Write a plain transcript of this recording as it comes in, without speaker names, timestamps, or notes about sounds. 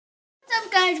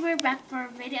Guys, we're back for a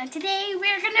video. Today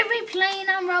we're gonna be playing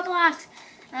on Roblox.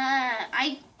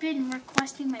 I've been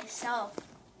requesting myself.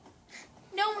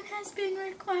 No one has been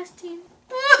requesting.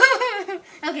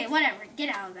 Okay, whatever.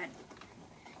 Get out of bed.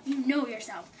 You know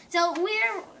yourself. So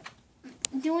we're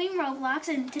doing Roblox,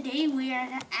 and today we are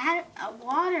at a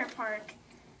water park,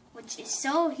 which is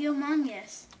so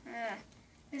humongous.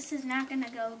 This is not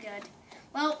gonna go good.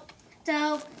 Well,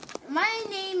 so my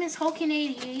name is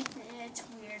Hulkin88. It's a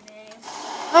weird name.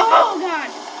 Oh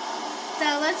God!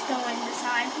 So let's go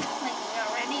inside, like we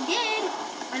already did.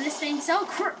 But this thing's so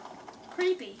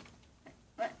creepy.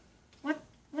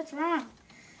 What's wrong?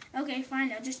 Okay,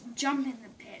 fine. I'll just jump in the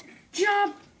pit.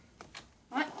 Jump!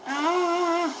 What?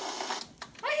 Oh!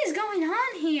 What is going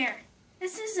on here?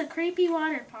 This is a creepy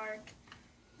water park.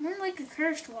 More like a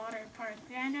cursed water park.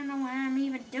 I don't know what I'm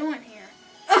even doing here.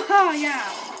 Oh yeah!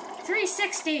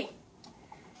 360!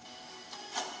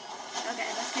 Okay,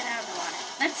 let's get out of the water.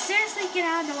 Let's seriously get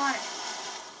out of the water.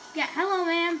 Yeah, hello,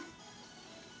 ma'am.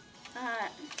 Hello?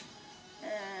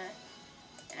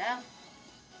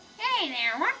 Hey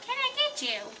there, what can I get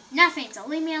you? Nothing, so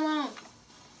leave me alone.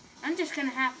 I'm just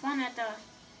gonna have fun at the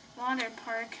water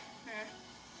park.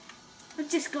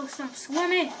 Let's just go some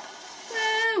swimming.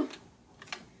 Woo!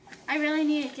 I really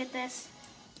need to get this.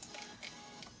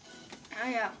 Oh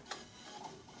yeah.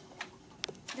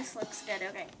 This looks good.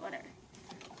 Okay, whatever.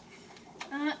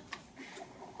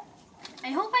 I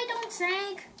hope I don't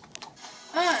sink.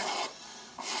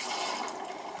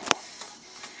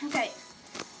 Okay.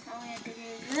 All we have to do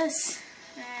is this.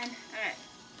 And, alright.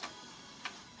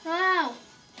 Wow.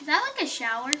 Is that like a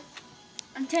shower?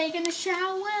 I'm taking a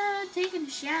shower. Taking a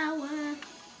shower.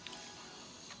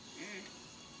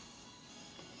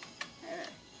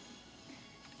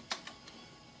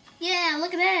 Yeah,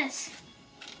 look at this.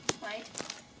 Wait.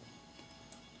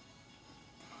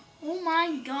 Oh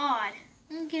my God.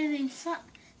 I'm getting sun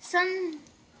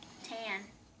tan.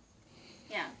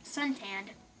 Yeah,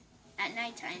 suntanned at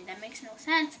nighttime. That makes no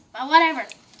sense, but whatever.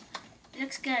 It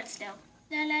looks good still.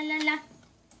 La la la la.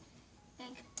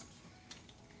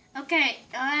 Okay,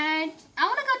 I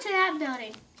want to go to that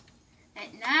building.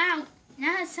 And now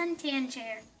a suntan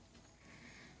chair.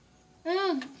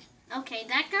 Ooh. Okay,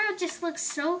 that girl just looks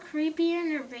so creepy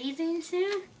in her bathing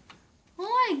suit. Oh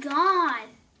my God.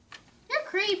 You're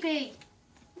creepy.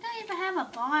 You don't even have a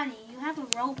body. You have a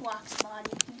Roblox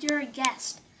body. You're a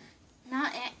guest.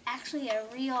 Not actually a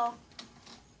real...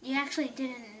 You actually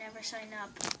didn't never sign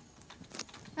up.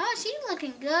 Oh, she's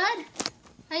looking good.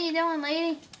 How you doing,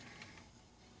 lady?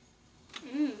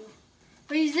 Ooh.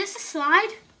 Wait, is this a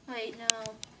slide? Wait,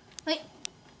 no. Wait.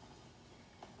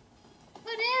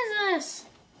 What is this?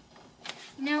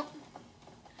 Nope.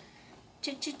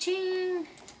 Cha-cha-ching.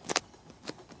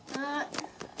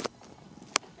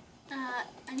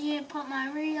 I need to put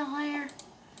my real hair.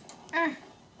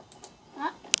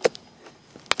 What?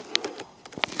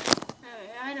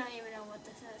 I don't even know what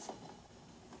this is.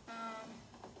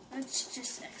 Let's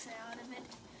just exit out of it.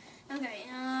 Okay,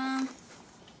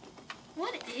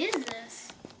 what is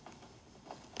this?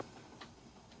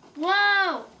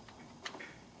 Whoa!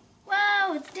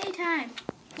 Whoa, it's daytime.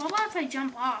 What about if I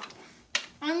jump off?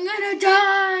 I'm gonna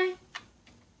die!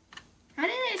 How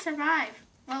did I survive?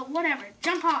 Well, whatever.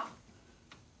 Jump off.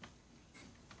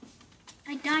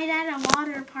 I died at a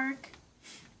water park.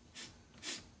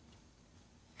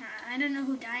 I don't know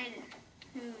who died.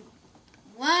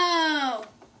 Whoa!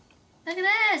 Look at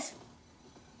this!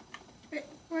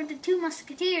 We're the two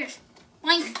musketeers.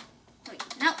 Boink! Wait,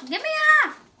 no, get me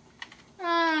off!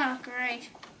 Oh, great.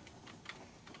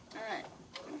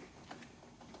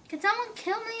 Can someone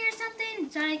kill me or something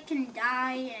so I can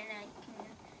die and I can...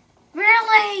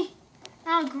 Really?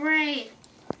 Oh, great.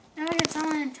 Now we got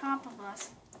someone on top of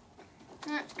us.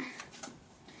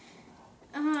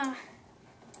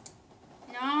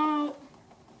 No.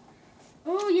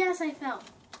 Oh, yes, I fell.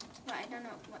 Well, I don't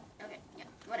know what. Okay, yeah,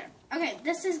 whatever. Okay,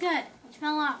 this is good. He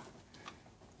fell off.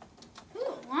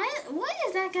 Ooh, what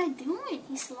is that guy doing?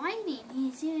 He's sliding.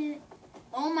 He's in...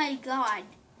 Oh my God.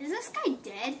 Is this guy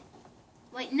dead?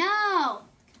 Wait, no.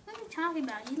 What are you talking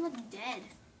about? He looked dead.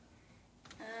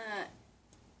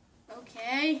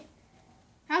 Okay.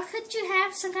 How could you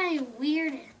have some kind of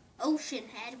weird ocean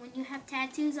head when you have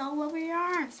tattoos all over your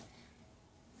arms?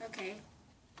 Okay.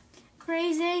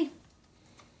 Crazy.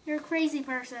 You're a crazy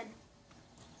person.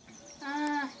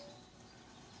 Oh,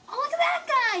 look at that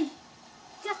guy.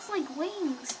 He got like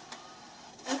wings.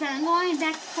 Okay, I'm going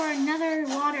back for another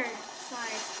water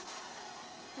slide.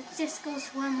 Let's just go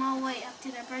swim all the way up to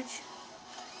the bridge.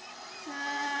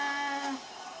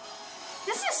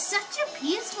 This is such a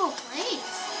peaceful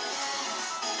place.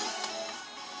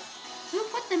 Who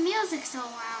the music so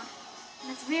loud?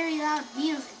 That's very loud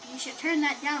music. You should turn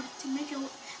that down to make it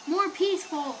more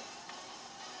peaceful.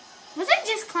 Was I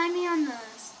just climbing on the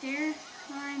stair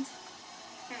lines?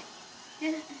 Okay.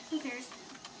 Yeah, who cares?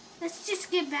 Let's just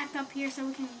get back up here so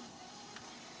we can...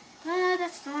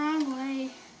 that's the wrong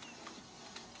way.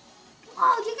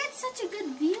 Oh, you get such a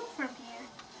good view from here.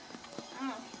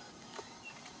 Oh.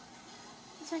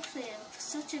 It's actually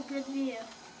such a good view.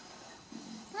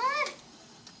 What?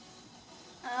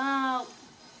 Oh.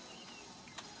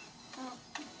 Oh.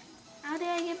 How did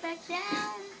I get back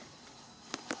down?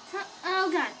 Huh?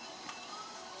 Oh, God.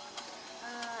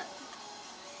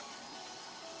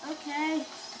 Okay.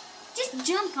 Just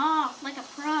jump off like a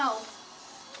pro.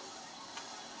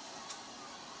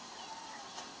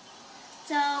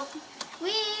 So,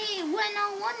 we went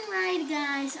on one ride,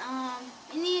 guys.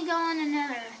 We need to go on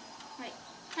another. Wait.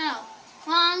 Oh.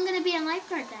 Well, I'm going to be a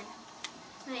lifeguard then.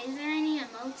 Wait, is there any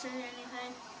emotes or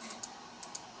anything?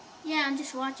 Yeah, I'm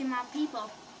just watching my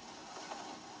people.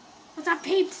 What's up,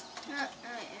 peeps? Yeah.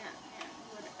 I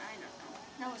don't know.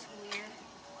 That was weird.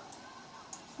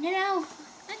 You know,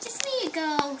 I just need to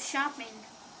go shopping.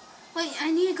 Wait,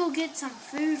 I need to go get some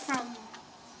food from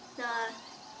the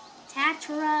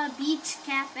Tatra Beach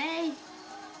Cafe.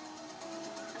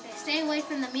 Okay, stay away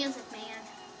from the music, man.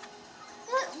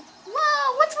 What?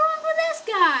 Whoa, what's wrong with this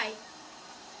guy?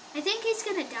 I think he's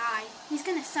gonna die. He's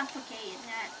gonna suffocate in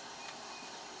that.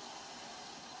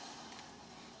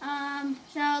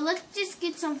 So let's just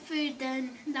get some food,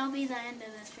 then that'll be the end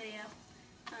of this video.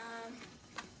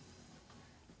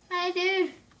 Hi,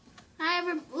 dude.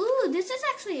 Ooh, this is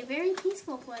actually a very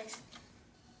peaceful place.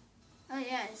 Oh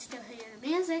yeah, it's still hearing the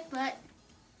music, but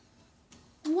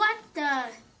what's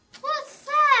that?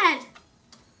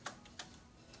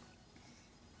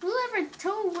 Whoever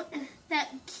told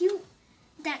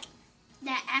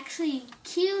that actually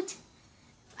cute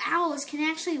owls can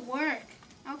actually work?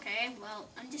 Okay, well,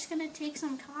 I'm just gonna take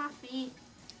some coffee.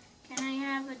 Can I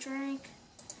have a drink?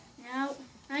 No,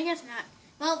 I guess not.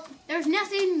 Well, there's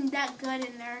nothing that good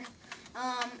in there.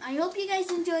 I hope you guys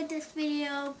enjoyed this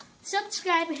video.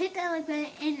 Subscribe and hit that like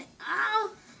button, and I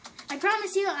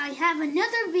promise you I have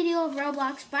another video of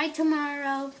Roblox by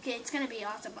tomorrow. Okay, it's gonna be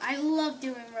awesome. I love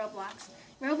doing Roblox.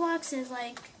 Roblox is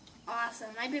like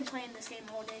awesome. I've been playing this game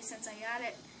all day since I got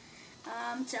it.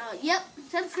 So yep,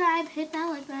 subscribe, hit that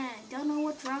like button. Don't know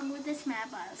what's wrong with this map,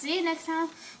 but I'll see you next time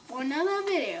for another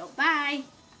video. Bye.